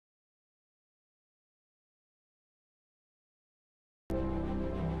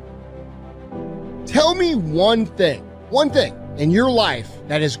Tell me one thing in your life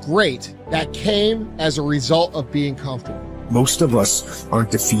that is great that came as a result of being comfortable. Most of us aren't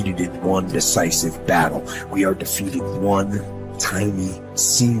defeated in one decisive battle. We are defeated one tiny,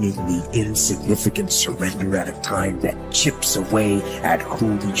 seemingly insignificant surrender at a time that chips away at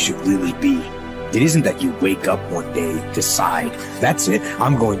who we should really be. It isn't that you wake up one day, decide, that's it,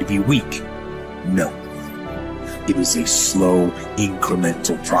 I'm going to be weak. No. It is a slow,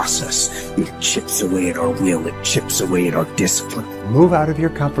 incremental process. It chips away at our will. It chips away at our discipline. Move out of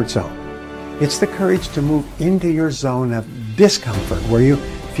your comfort zone. It's the courage to move into your zone of discomfort where you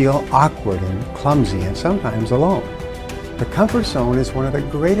feel awkward and clumsy and sometimes alone. The comfort zone is one of the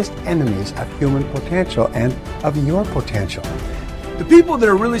greatest enemies of human potential and of your potential. The people that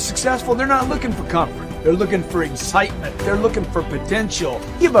are really successful, they're not looking for comfort. They're looking for excitement. They're looking for potential.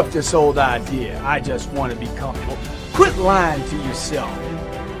 Give up this old idea, I just want to be comfortable. Quit lying to yourself.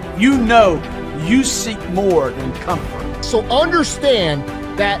 You know you seek more than comfort. So understand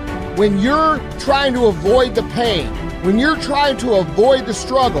that when you're trying to avoid the pain, when you're trying to avoid the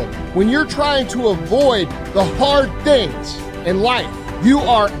struggle, when you're trying to avoid the hard things in life, you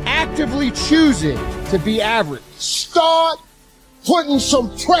are actively choosing to be average. Start putting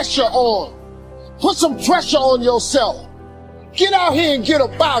some pressure on. Put some pressure on yourself. Get out here and get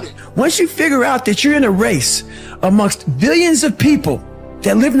about it. Once you figure out that you're in a race amongst billions of people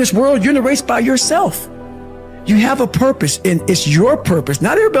that live in this world, you're in a race by yourself. You have a purpose, and it's your purpose,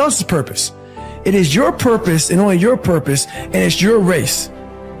 not everybody else's purpose. It is your purpose and only your purpose, and it's your race.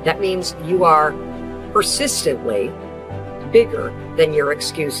 That means you are persistently bigger than your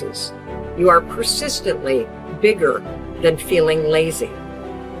excuses. You are persistently bigger than feeling lazy.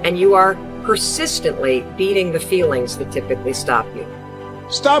 And you are persistently beating the feelings that typically stop you.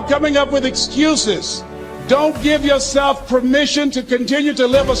 Stop coming up with excuses. Don't give yourself permission to continue to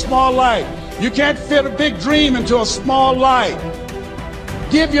live a small life. You can't fit a big dream into a small life.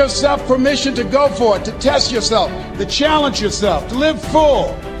 Give yourself permission to go for it, to test yourself, to challenge yourself, to live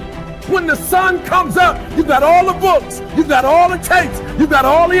full. When the sun comes up, you got all the books, you got all the tapes, you got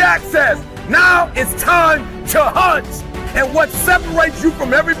all the access. Now it's time to hunt. And what separates you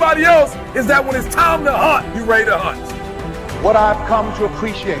from everybody else is that when it's time to hunt, you're ready to hunt. What I've come to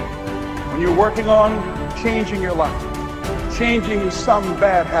appreciate when you're working on changing your life, changing some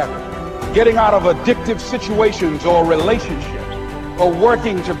bad habit, getting out of addictive situations or relationships, or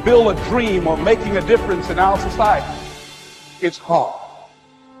working to build a dream or making a difference in our society, it's hard.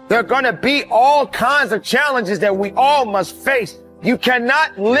 There are going to be all kinds of challenges that we all must face. You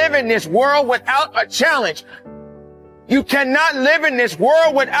cannot live in this world without a challenge. You cannot live in this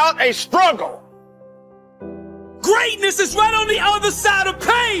world without a struggle. Greatness is right on the other side of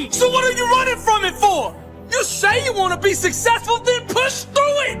pain. So what are you running from it for? You say you want to be successful, then push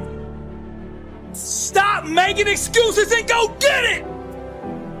through it. Stop making excuses and go get it.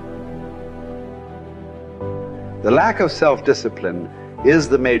 The lack of self-discipline is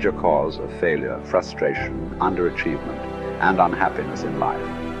the major cause of failure, frustration, underachievement, and unhappiness in life.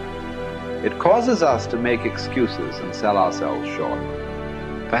 It causes us to make excuses and sell ourselves short.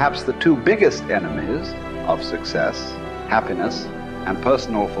 Perhaps the two biggest enemies of success, happiness, and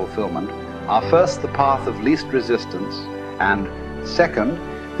personal fulfillment are first the path of least resistance and second,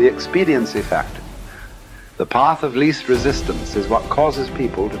 the expediency factor. The path of least resistance is what causes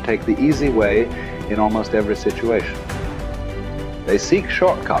people to take the easy way in almost every situation. They seek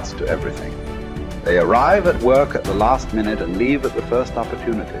shortcuts to everything. They arrive at work at the last minute and leave at the first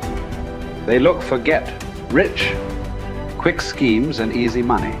opportunity. They look for rich, quick schemes and easy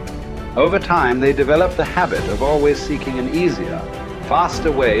money. Over time, they develop the habit of always seeking an easier,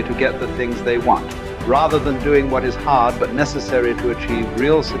 faster way to get the things they want, rather than doing what is hard but necessary to achieve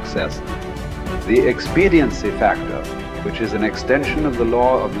real success. The expediency factor, which is an extension of the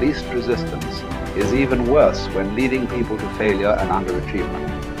law of least resistance, is even worse when leading people to failure and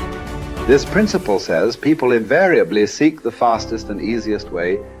underachievement. This principle says people invariably seek the fastest and easiest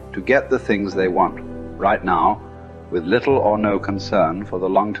way to get the things they want, right now, with little or no concern for the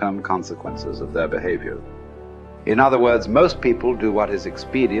long-term consequences of their behavior. In other words, most people do what is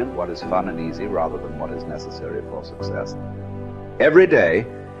expedient, what is fun and easy, rather than what is necessary for success. Every day,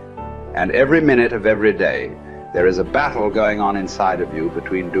 and every minute of every day, there is a battle going on inside of you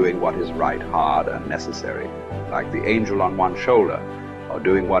between doing what is right, hard, and necessary, like the angel on one shoulder, or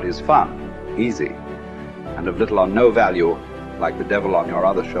doing what is fun, easy, and of little or no value, like the devil on your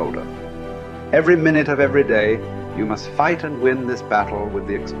other shoulder. Every minute of every day, you must fight and win this battle with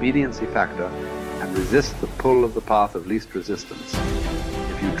the expediency factor and resist the pull of the path of least resistance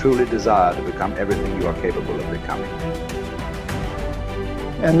if you truly desire to become everything you are capable of becoming.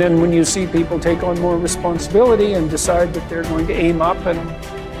 And then when you see people take on more responsibility and decide that they're going to aim up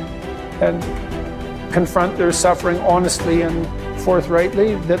and confront their suffering honestly and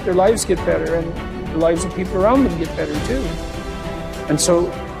forthrightly, that their lives get better and the lives of people around them get better too. And so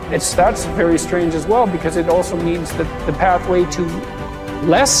that's very strange as well, because it also means that the pathway to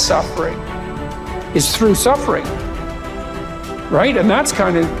less suffering is through suffering, right? And that's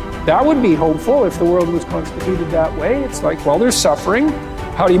that would be hopeful if the world was constituted that way. It's like, well, there's suffering.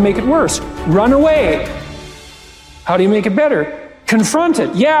 How do you make it worse? Run away. How do you make it better? Confront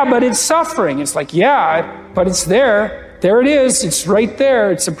it. Yeah, but it's suffering. It's like, yeah, but it's there. There it is. It's right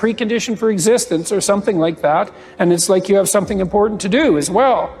there. It's a precondition for existence or something like that. And it's like you have something important to do as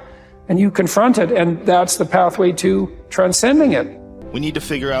well. And you confront it, and that's the pathway to transcending it. We need to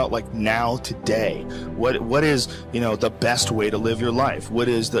figure out, like, now, today, what is, the best way to live your life? What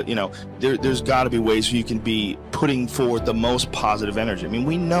is the, there's got to be ways where you can be putting forward the most positive energy. I mean,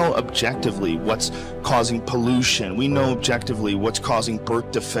 we know objectively what's causing pollution. We know objectively what's causing birth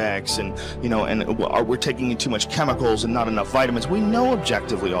defects, and, we're taking in too much chemicals and not enough vitamins. We know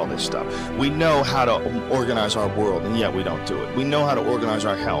objectively all this stuff. We know how to organize our world, and yet we don't do it. We know how to organize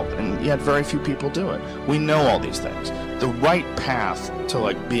our health, and yet very few people do it. We know all these things. The right path to,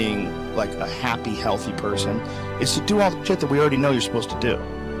 like, being like a happy, healthy person is to do all the shit that we already know you're supposed to do.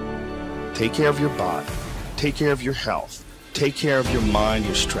 Take care of your body, take care of your health, take care of your mind,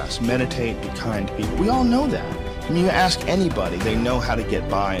 your stress, meditate, be kind to people. We all know that. I mean, you ask anybody, they know how to get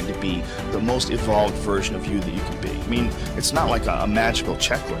by and to be the most evolved version of you that you can be. I mean, it's not like a magical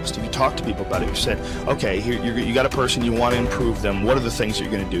checklist. If you talk to people about it, you said, okay, here you got a person, you want to improve them, what are the things you're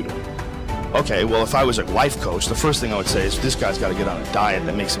going to do to them? Okay, well, if I was a life coach, the first thing I would say is this guy's got to get on a diet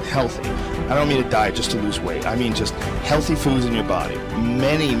that makes him healthy. I don't mean a diet just to lose weight. I mean just healthy foods in your body.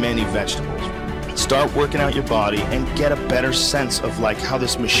 Many, many vegetables. Start working out your body and get a better sense of, like, how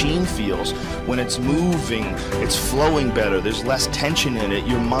this machine feels when it's moving, it's flowing better, there's less tension in it,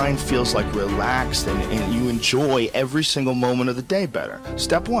 your mind feels like relaxed, and you enjoy every single moment of the day better.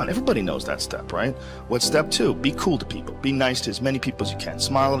 Step one, everybody knows that step, right? What's step two? Be cool to people. Be nice to as many people as you can.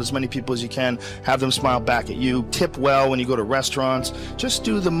 Smile at as many people as you can. Have them smile back at you. Tip well when you go to restaurants. Just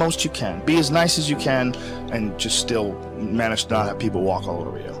do the most you can. Be as nice as you can, and just still manage to not have people walk all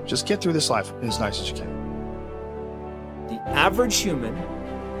over you. Just get through this life as nice as you can. The average human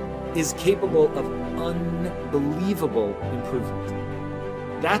is capable of unbelievable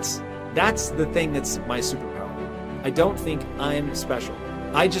improvement. That's the thing that's my superpower. I don't think I'm special.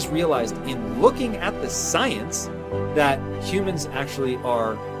 I just realized in looking at the science that humans actually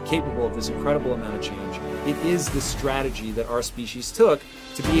are capable of this incredible amount of change. It is the strategy that our species took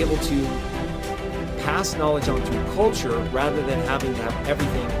to be able to pass knowledge on to culture rather than having to have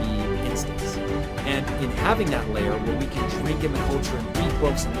everything be instincts. And in having that layer where we can drink in the culture and read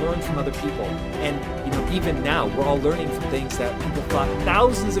books and learn from other people, and even now we're all learning from things that people thought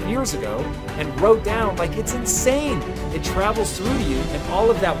thousands of years ago and wrote down. Like, it's insane. It travels through to you, and all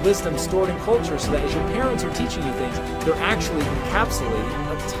of that wisdom stored in culture, so that as your parents are teaching you things, they're actually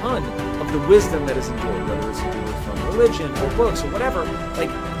encapsulating a ton of the wisdom that is endured, whether it's endured from religion or books or whatever. Like,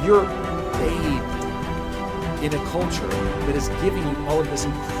 you're bathed in a culture that is giving you all of this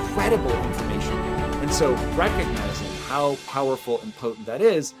incredible information. And so recognizing how powerful and potent that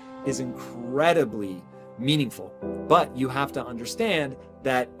is incredibly meaningful. But you have to understand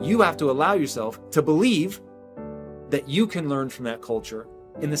that you have to allow yourself to believe that you can learn from that culture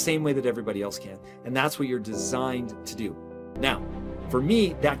in the same way that everybody else can. And that's what you're designed to do. Now, for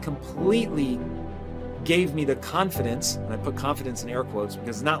me, that completely gave me the confidence, and I put confidence in air quotes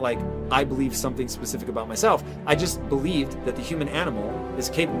because it's not like I believe something specific about myself. I just believed that the human animal is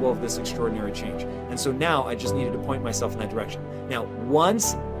capable of this extraordinary change. And so now I just needed to point myself in that direction. Now,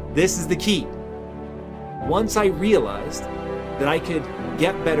 this is the key. Once I realized that I could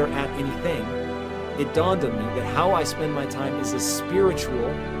get better at anything, it dawned on me that how I spend my time is a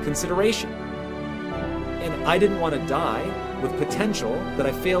spiritual consideration. And I didn't want to die with potential that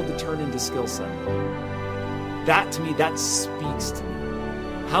I failed to turn into skill set. That, to me, that speaks to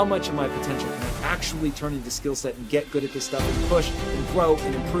me. How much of my potential can I actually turn into skill set and get good at this stuff and push and grow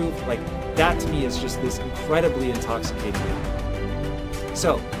and improve? Like, that to me is just this incredibly intoxicating thing.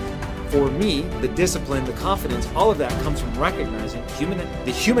 So, for me, the discipline, the confidence, all of that comes from recognizing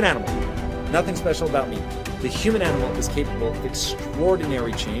the human animal. Nothing special about me. The human animal is capable of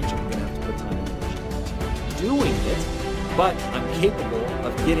extraordinary change. I'm going to have to put time and energy into doing it, but I'm capable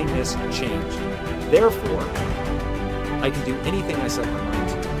of getting this change. Therefore, I can do anything I set my mind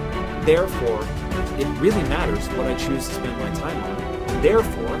to. Therefore, it really matters what I choose to spend my time on.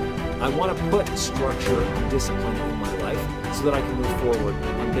 Therefore, I want to put structure and discipline in my life so that I can move forward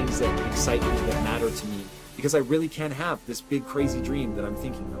on things that excite me, that matter to me, because I really can have this big crazy dream that I'm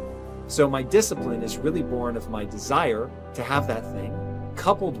thinking of. So my discipline is really born of my desire to have that thing,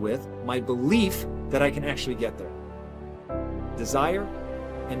 coupled with my belief that I can actually get there. Desire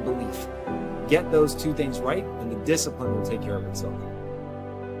and belief. Get those two things right, and the discipline will take care of itself.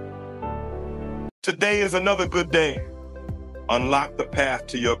 Today is another good day. Unlock the path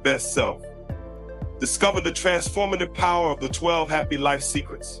to your best self. Discover the transformative power of the 12 happy life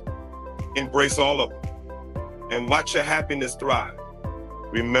secrets. Embrace all of them and watch your happiness thrive.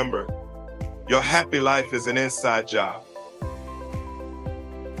 Remember, your happy life is an inside job.